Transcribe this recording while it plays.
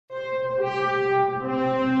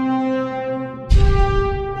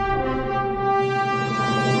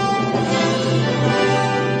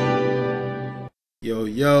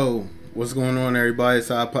What's going on, everybody? It's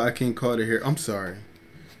iPodKingCarter here. I'm sorry.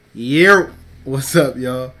 Yeah, what's up,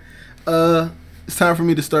 y'all? It's time for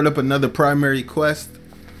me to start up another primary quest.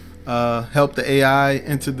 Help the AI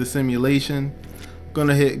into the simulation.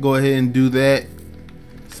 Gonna go ahead and do that.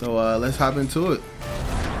 So let's hop into it.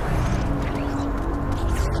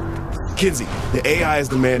 Kinsey, the AI is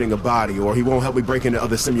demanding a body or he won't help me break into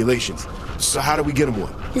other simulations. So how do we get him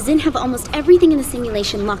one? The Zin have almost everything in the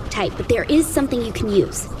simulation locked tight, but there is something you can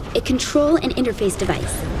use. A control and interface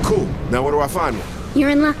device. Cool. Now where do I find one? You're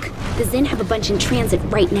in luck. The Zin have a bunch in transit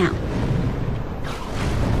right now.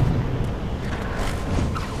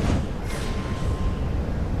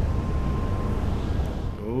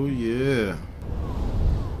 Oh yeah.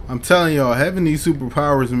 I'm telling y'all, having these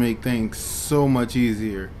superpowers make things so much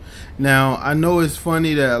easier. Now, I know it's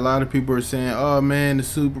funny that a lot of people are saying, oh man, the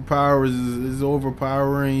superpowers is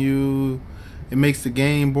overpowering you. It makes the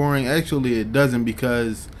game boring. Actually, it doesn't,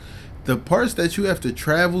 because the parts that you have to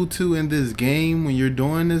travel to in this game when you're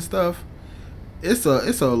doing this stuff, it's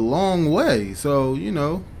a long way. So, you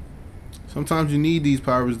know, sometimes you need these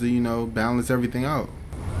powers to, you know, balance everything out.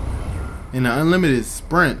 And the unlimited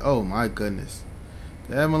sprint, oh my goodness.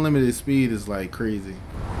 To have unlimited speed is like crazy.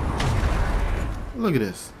 Look at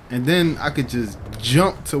this. And then I could just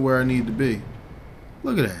jump to where I need to be.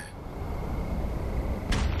 Look at that.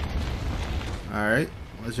 Alright,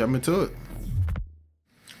 let's jump into it.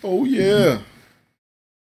 Oh yeah.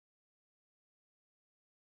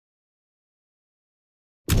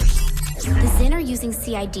 The Zin are using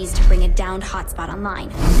CIDs to bring a downed hotspot online.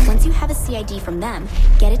 Once you have a CID from them,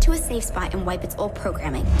 get it to a safe spot and wipe its old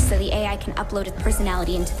programming, so the AI can upload its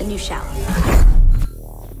personality into the new shell.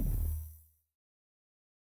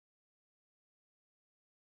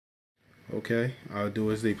 Okay, I'll do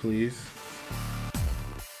as they please.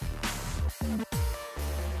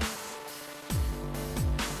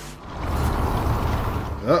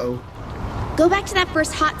 Uh-oh. Go back to that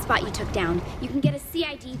first hotspot you took down. You can get a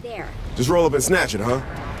CID there. Just roll up and snatch it, huh?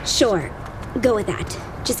 Sure. Go with that.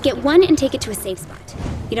 Just get one and take it to a safe spot.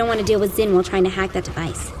 You don't want to deal with Zin while trying to hack that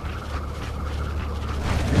device.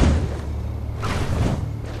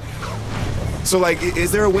 So, like,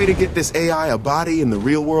 is there a way to get this AI a body in the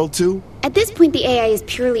real world, too? At this point, the AI is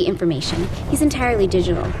purely information. He's entirely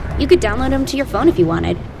digital. You could download him to your phone if you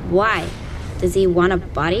wanted. Why? Does he want a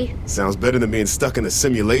body? Sounds better than being stuck in a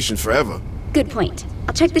simulation forever. Good point.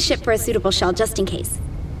 I'll check the ship for a suitable shell just in case.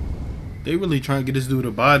 They really trying to get this dude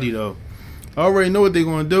a body, though. I already know what they're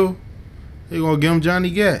going to do. They're going to give him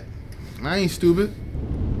Johnny Gat. I ain't stupid.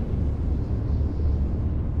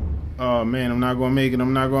 Oh, man, I'm not going to make it.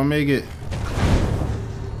 I'm not going to make it.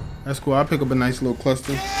 That's cool. I'll pick up a nice little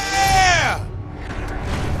cluster. Yeah!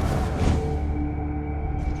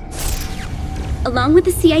 Along with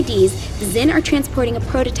the CIDs, the Zin are transporting a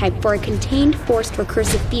prototype for a contained forced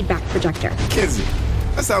recursive feedback projector. Kinsey,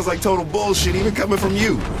 that sounds like total bullshit even coming from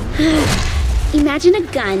you. Imagine a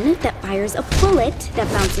gun that fires a bullet that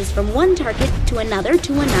bounces from one target to another,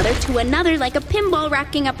 to another, to another, like a pinball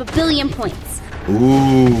racking up 1 billion points.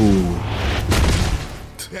 Ooh.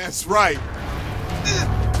 That's right.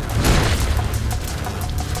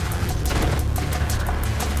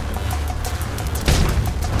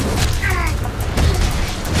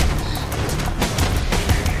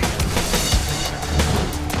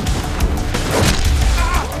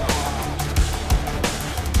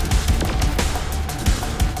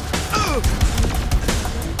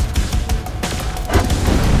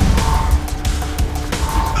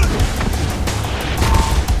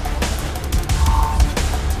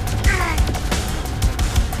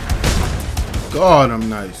 God, I'm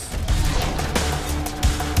nice.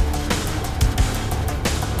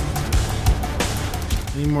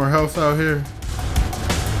 Need more health out here.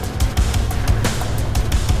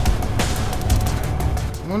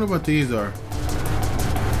 I wonder what these are.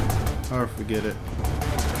 Oh, forget it.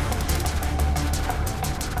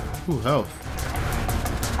 Ooh, health.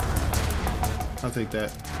 I'll take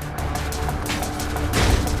that.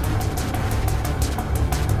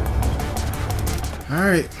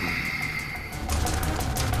 Alright.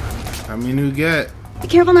 How many do we get? Be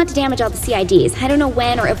careful not to damage all the CIDs. I don't know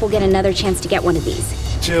when or if we'll get another chance to get one of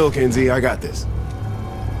these. Chill, Kinsey. I got this. So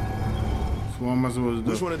what am I supposed to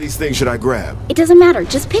do? Which one of these things should I grab? It doesn't matter.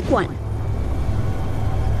 Just pick one.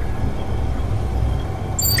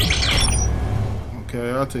 Okay,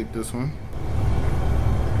 I'll take this one.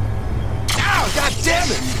 Ow! God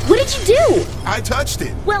damn it! What did you do? I touched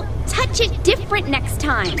it. Well, touch it different next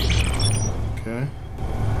time. Okay.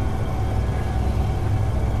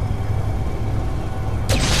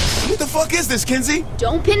 What the fuck is this, Kinsey?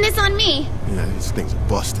 Don't pin this on me. Yeah, these things are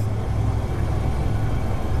busted.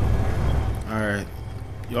 Alright.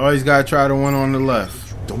 You always gotta try the one on the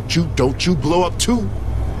left. Don't you blow up too.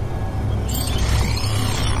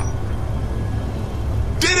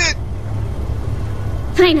 Did it!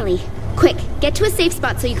 Finally. Quick, get to a safe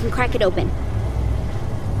spot so you can crack it open.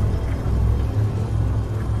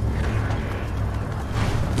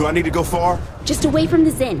 Do I need to go far? Just away from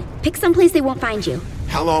the Zin. Pick someplace they won't find you.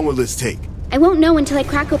 How long will this take? I won't know until I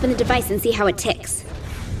crack open the device and see how it ticks.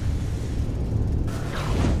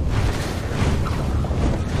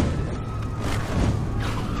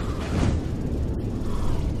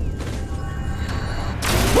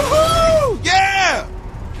 Woohoo! Yeah!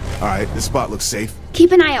 Alright, this spot looks safe.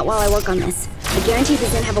 Keep an eye out while I work on this. I guarantee the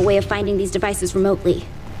Zin have a way of finding these devices remotely.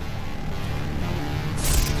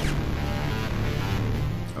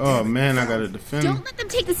 Oh man, I gotta defend. Don't let them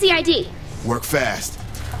take the CID. Work fast.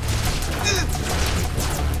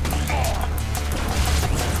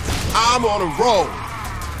 I'm on a roll.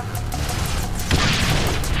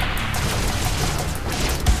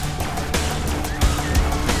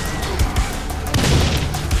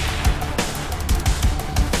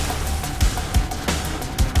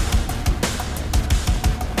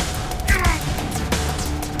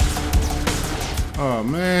 Oh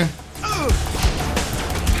man.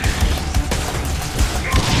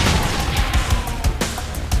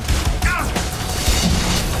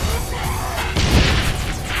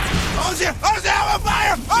 I'm on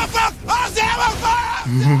fire! Oh fuck! Oh shit! I'm on fire!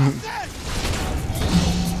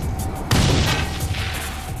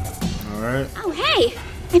 Alright. Oh, hey!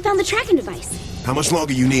 I found the tracking device. How much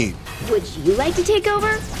longer you need? Would you like to take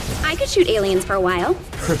over? I could shoot aliens for a while.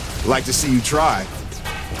 Like to see you try.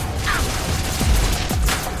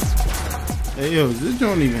 Hey yo, is this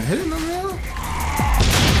joint even hitting them now?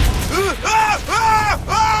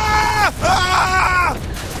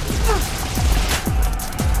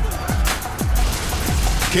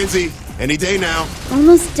 Kinsey, any day now.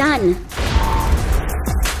 Almost done.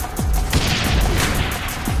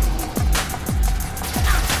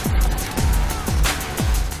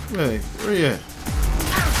 Hey, where you at?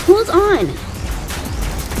 Hold on.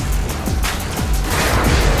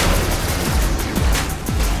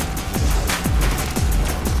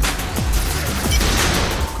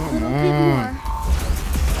 Come on.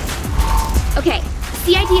 Okay,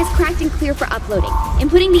 CID is cracked and clear for uploading.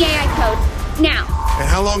 Inputting the AI code now. And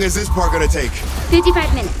how long is this part gonna take?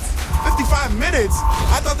 55 minutes. 55 minutes?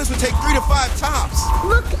 I thought this would take 3 to 5 tops.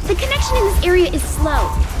 Look, the connection in this area is slow.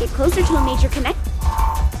 Get closer to a major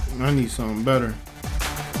I need something better.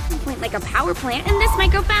 point like a power plant, and this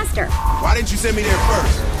might go faster. Why didn't you send me there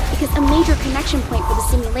first? Because a major connection point for the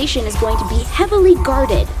simulation is going to be heavily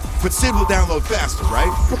guarded. But Sid will download faster,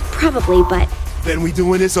 right? Well, probably, but... Then we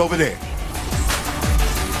doing this over there.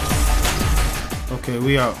 Okay,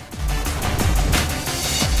 we out.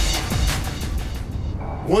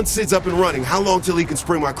 Once Sid's up and running, how long till he can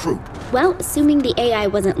spring my crew? Well, assuming the AI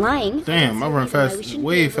wasn't lying... Damn, I run fast,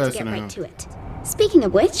 way faster than him. Right to it. Speaking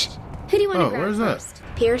of which, who do you want to grab where's first? that?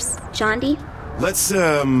 Pierce? Jondi? Let's,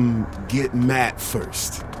 get Matt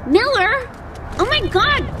first. Miller? Oh my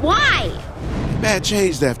god, why? Matt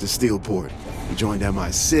changed after Steelport. He joined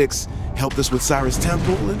MI6, helped us with Cyrus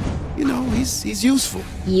Temple, and, you know, he's useful.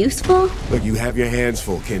 Useful? Look, you have your hands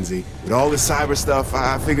full, Kinsey. With all this cyber stuff,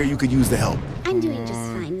 I figure you could use the help. I'm doing just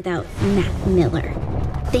fine without Matt Miller.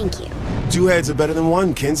 Thank you. 2 heads are better than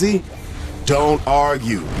 1, Kinsey. Don't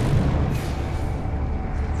argue.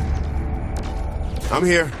 I'm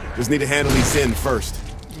here. Just need to handle these in first.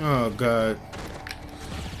 Oh god.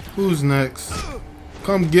 Who's next?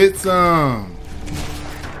 Come get some.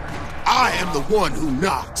 I am the one who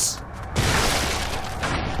knocks.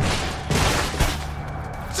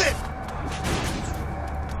 Sit.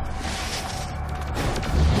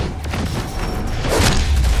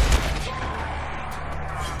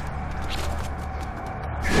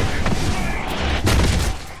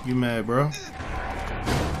 You mad, bro?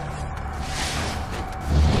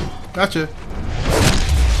 Gotcha.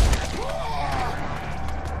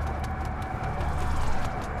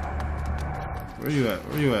 Where you at?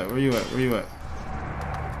 Where you at? Where you at? Where you at?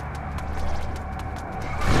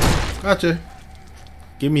 Gotcha.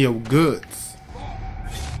 Give me your goods.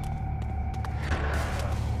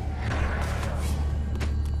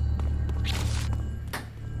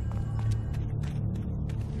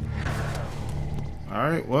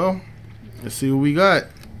 Alright, well, let's see what we got.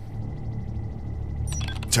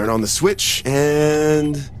 Turn on the switch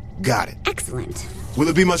and got it. Excellent. Will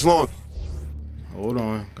it be much longer? Hold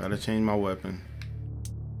on, gotta change my weapon.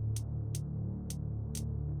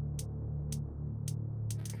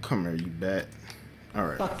 Come here, you bat. All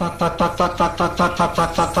right.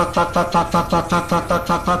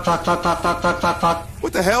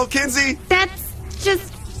 What the hell, Kinsey? That's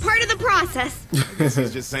just part of the process.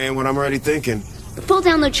 He's just saying what I'm already thinking. Full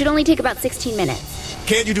download should only take about 16 minutes.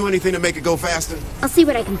 Can't you do anything to make it go faster? I'll see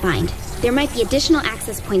what I can find. There might be additional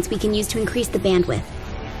access points we can use to increase the bandwidth.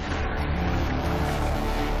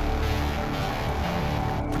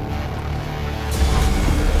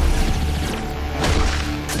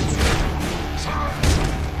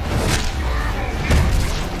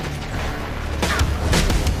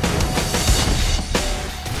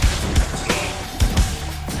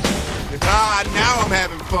 Now I'm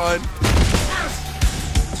having fun.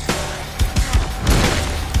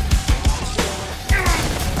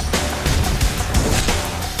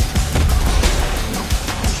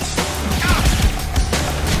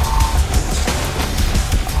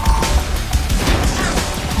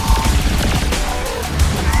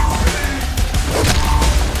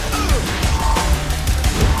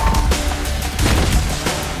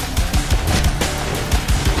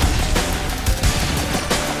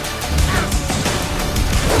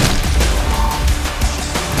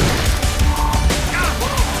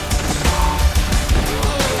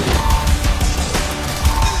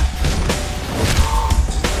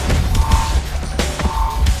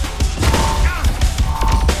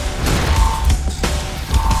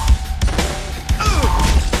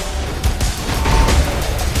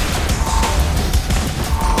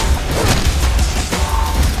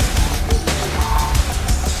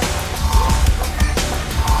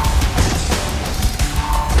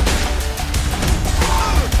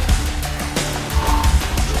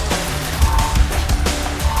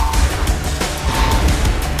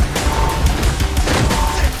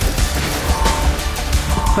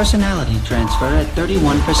 Personality transfer at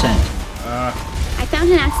 31%. I found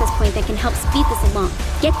an access point that can help speed this along.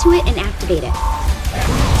 Get to it and activate it.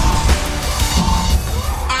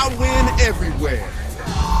 I win everywhere.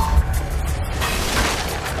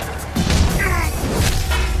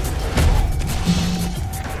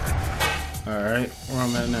 Alright, where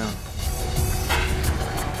I'm at now.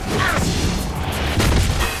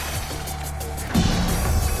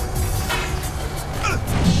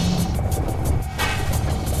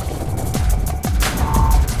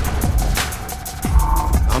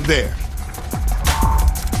 I'm there.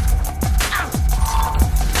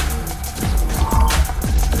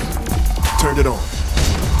 Turned it on.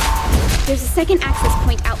 There's a second access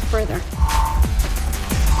point out further.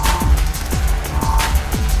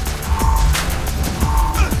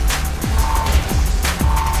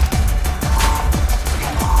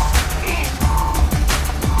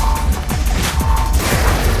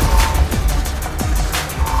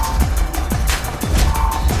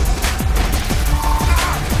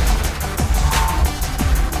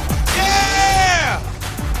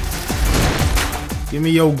 Give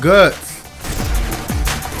me your guts.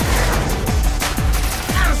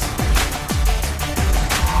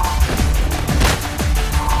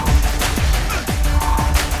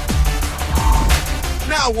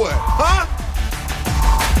 Now what, huh?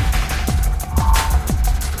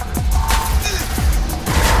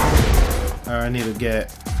 Alright, I need a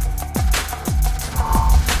get.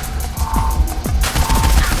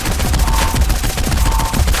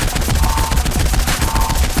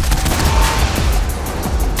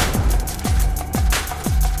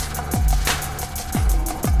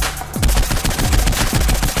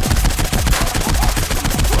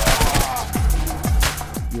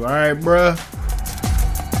 You alright, bruh?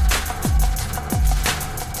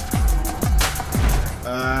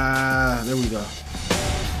 There we go.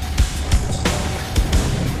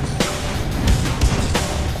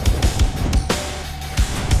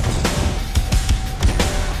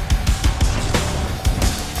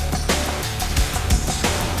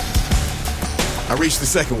 I reached the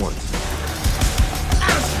second one.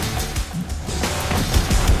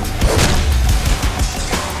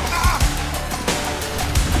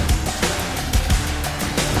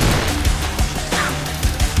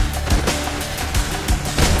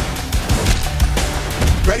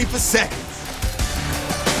 Ready for seconds.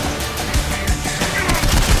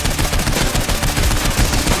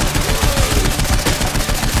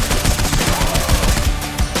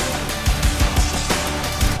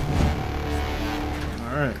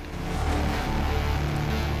 All right.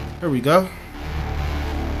 There we go.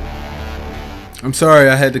 I'm sorry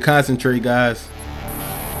I had to concentrate, guys.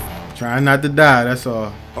 Trying not to die, that's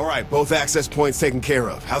all. All right, both access points taken care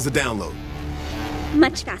of. How's the download?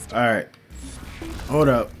 Much faster. All right. Hold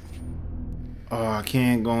up. Oh, I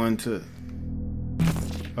can't go into...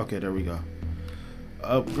 Okay, there we go.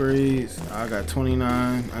 Upgrades. I got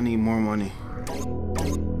 29. I need more money.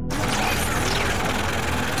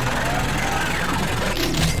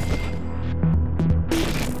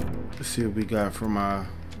 Let's see what we got for my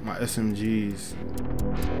SMGs.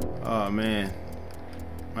 Oh man,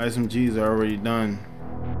 my SMGs are already done.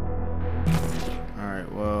 All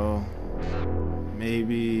right, well,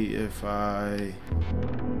 maybe if I.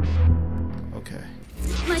 Okay.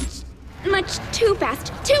 Much too fast.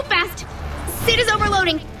 Too fast. Sid is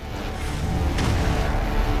overloading.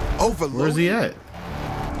 Overloading? Where's he at?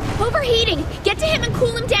 Overheating. Get to him and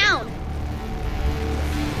cool him down.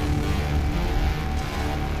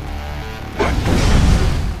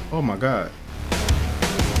 Oh my god.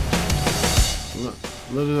 Look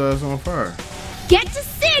at us on fire. Get to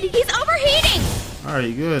Sid. He's overheating. Alright,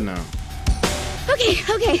 you good now?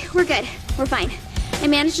 Okay, we're good. We're fine. I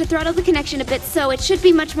managed to throttle the connection a bit, so it should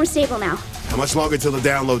be much more stable now. How much longer till the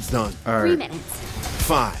download's done? 3 Alright. minutes.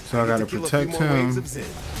 Fine. So I gotta protect him.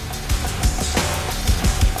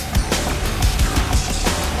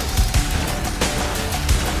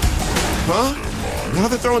 Huh? Now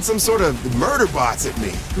they're throwing some sort of murder bots at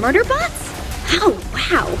me. Murder bots? Oh,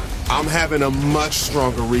 wow. I'm having a much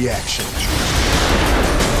stronger reaction.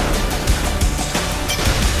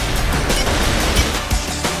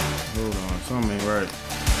 Hold on, something ain't right.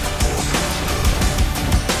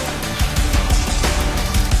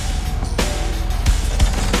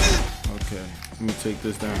 Okay, let me take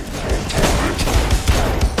this down.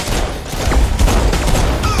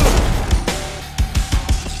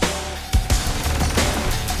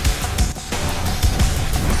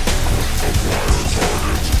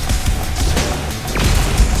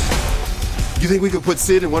 You think we could put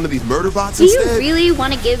Sid in one of these murder bots Do you instead? really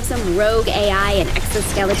want to give some rogue AI an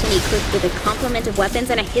exoskeleton equipped with a complement of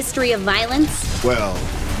weapons and a history of violence? Well,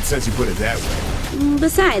 since you put it that way.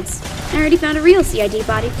 Besides, I already found a real CID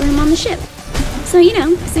body for him on the ship. So, you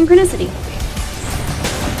know, synchronicity.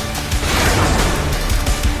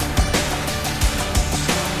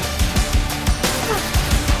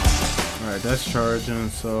 Alright, that's charging,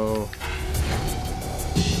 so.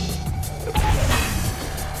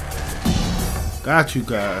 Got you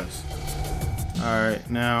guys. Alright,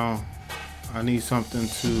 now I need something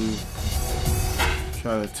to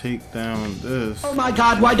try to take down this. Oh my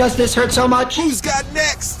god, why does this hurt so much? Who's got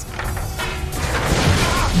next?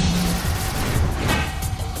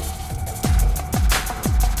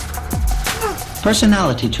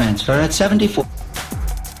 Personality transfer at 74.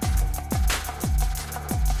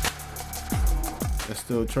 It's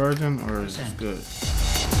still charging, or is it good?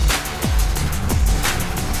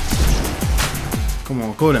 Come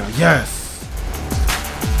on, go down. Yes!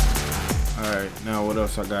 Alright, now what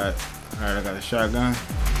else I got? Alright, I got a shotgun.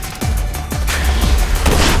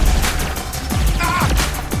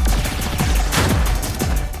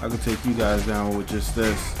 I could take you guys down with just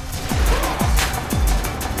this.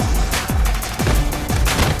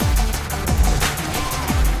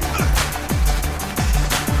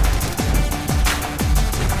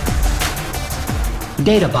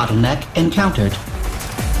 Data bottleneck encountered.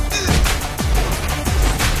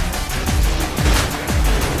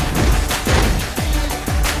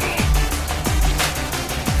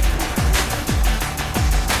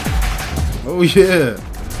 Oh yeah.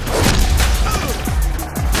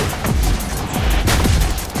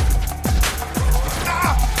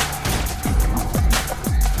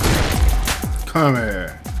 Come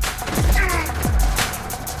here.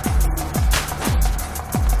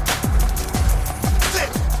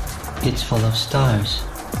 It's full of stars.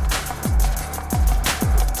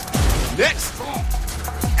 Next!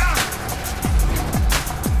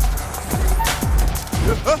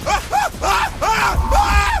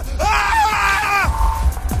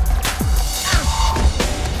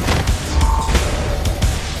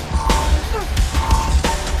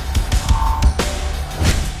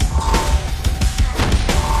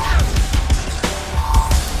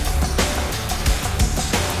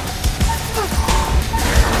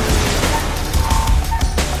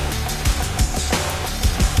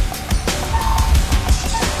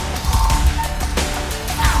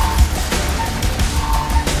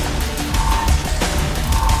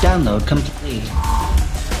 Download complete.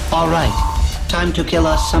 Alright, time to kill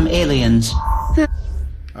us some aliens.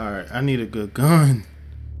 Alright, I need a good gun.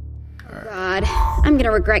 God, I'm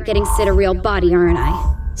gonna regret getting Sid a real body, aren't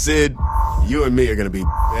I? Sid, you and me are gonna be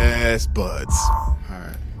best buds.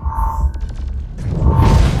 Alright.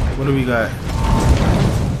 What do we got?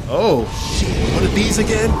 Oh! Shit, one of these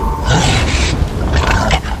again?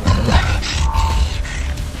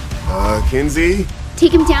 Kinsey?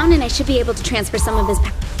 Take him down and I should be able to transfer some of his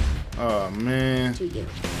power Oh man. to you.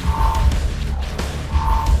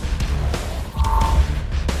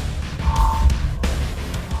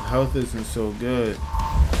 health isn't so good.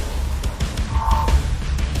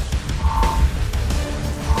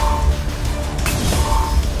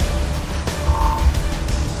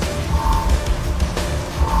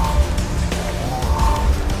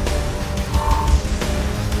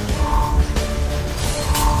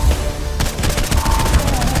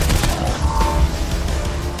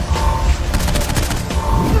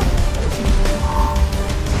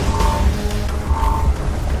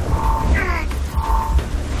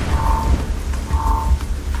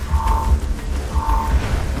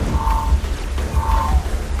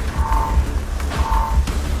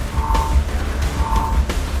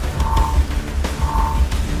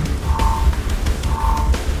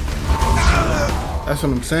 That's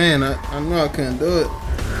what I'm saying. I know I couldn't do it.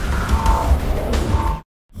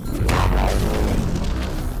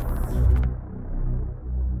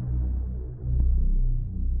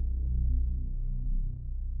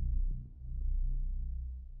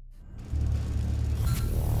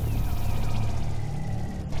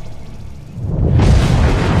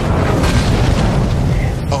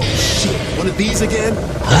 Oh shit, one of these again?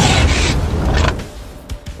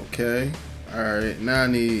 Okay. Alright, now I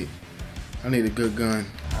need a good gun.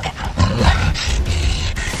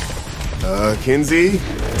 Kinsey?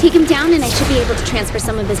 Take him down and I should be able to transfer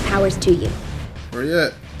some of his powers to you. Where you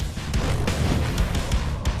at?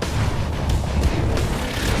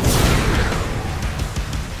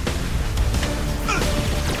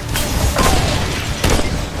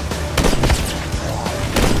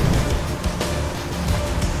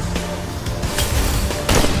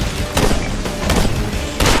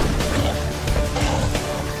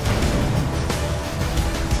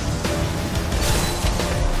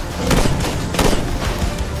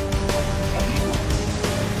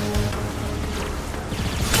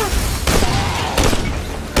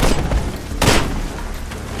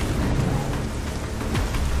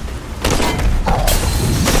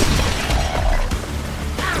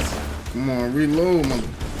 Come on, reload, mother.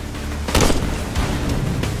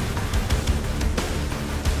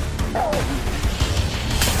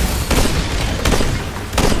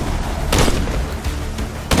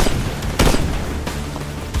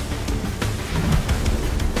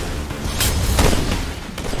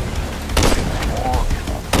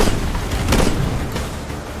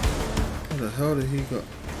 Where the hell did he go?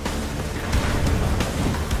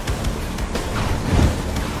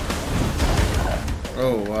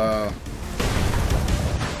 Oh, wow.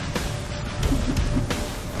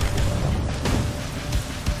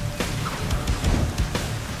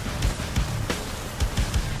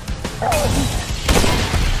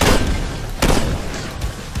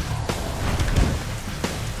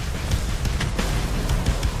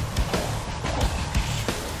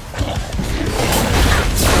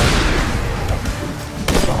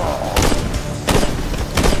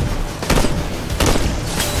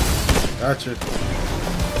 Gotcha.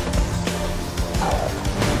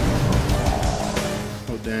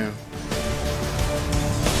 Oh, damn.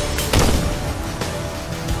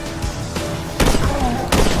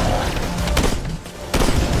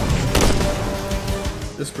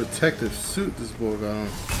 This protective suit this boy got on.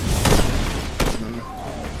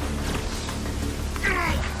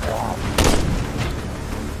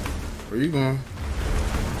 Where you going?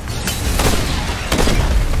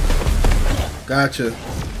 Gotcha.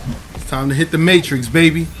 It's time to hit the Matrix,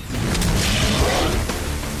 baby.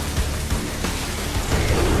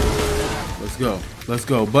 Let's go. Let's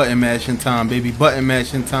go. Button mashing time, baby. Button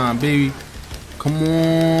mashing time, baby. Come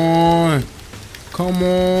on. Come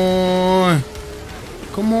on.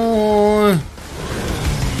 Come on.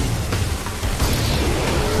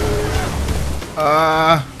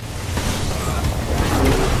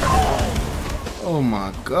 Oh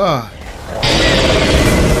my God.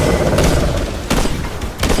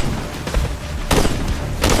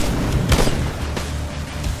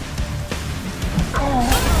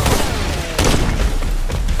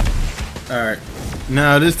 Alright.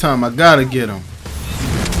 Now this time I gotta get him.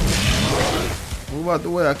 What about the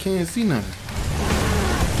way I can't see nothing?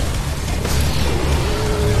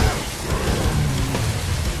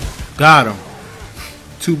 Got him.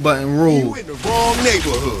 2-button rule. You in the wrong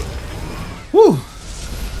neighborhood. Woo.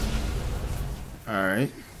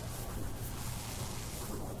 Alright.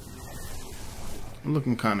 I'm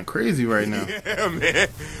looking kind of crazy right now. Yeah, man.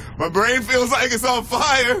 My brain feels like it's on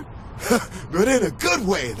fire. But in a good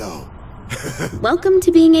way, though. Welcome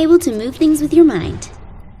to being able to move things with your mind.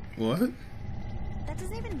 What? That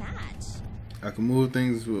doesn't even match. I can move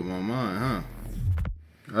things with my mind, huh?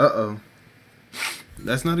 Uh-oh.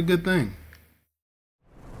 That's not a good thing.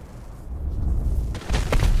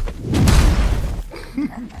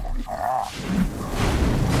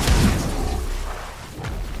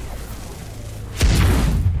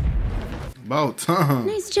 About time.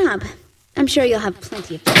 Nice job. I'm sure you'll have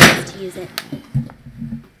plenty of chances to use it.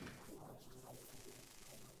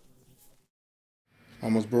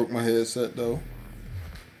 Almost broke my headset though.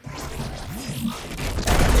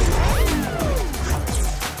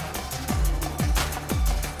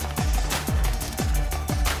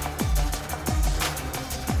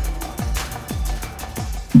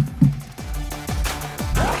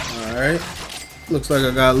 Alright. Looks like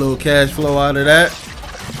I got a little cash flow out of that.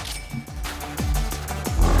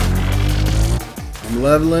 I'm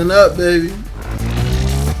leveling up, baby.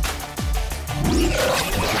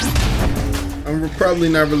 I'm probably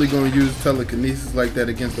not really going to use telekinesis like that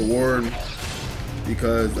against the warden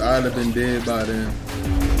because I'd have been dead by then.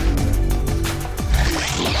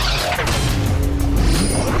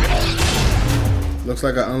 Looks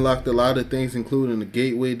like I unlocked a lot of things, including the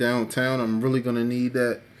gateway downtown. I'm really going to need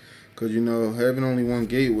that because, you know, having only one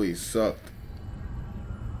gateway sucked.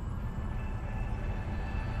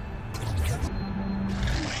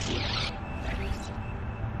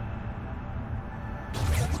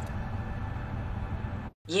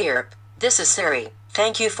 Yerp, this is Siri.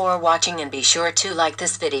 Thank you for watching and be sure to like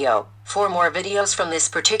this video. For more videos from this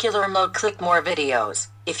particular mode, click more videos.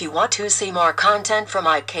 If you want to see more content from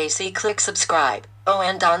IKC, click subscribe. Oh,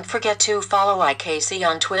 and don't forget to follow IKC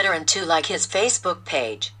on Twitter and to like his Facebook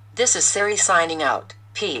page. This is Siri signing out.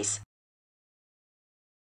 Peace.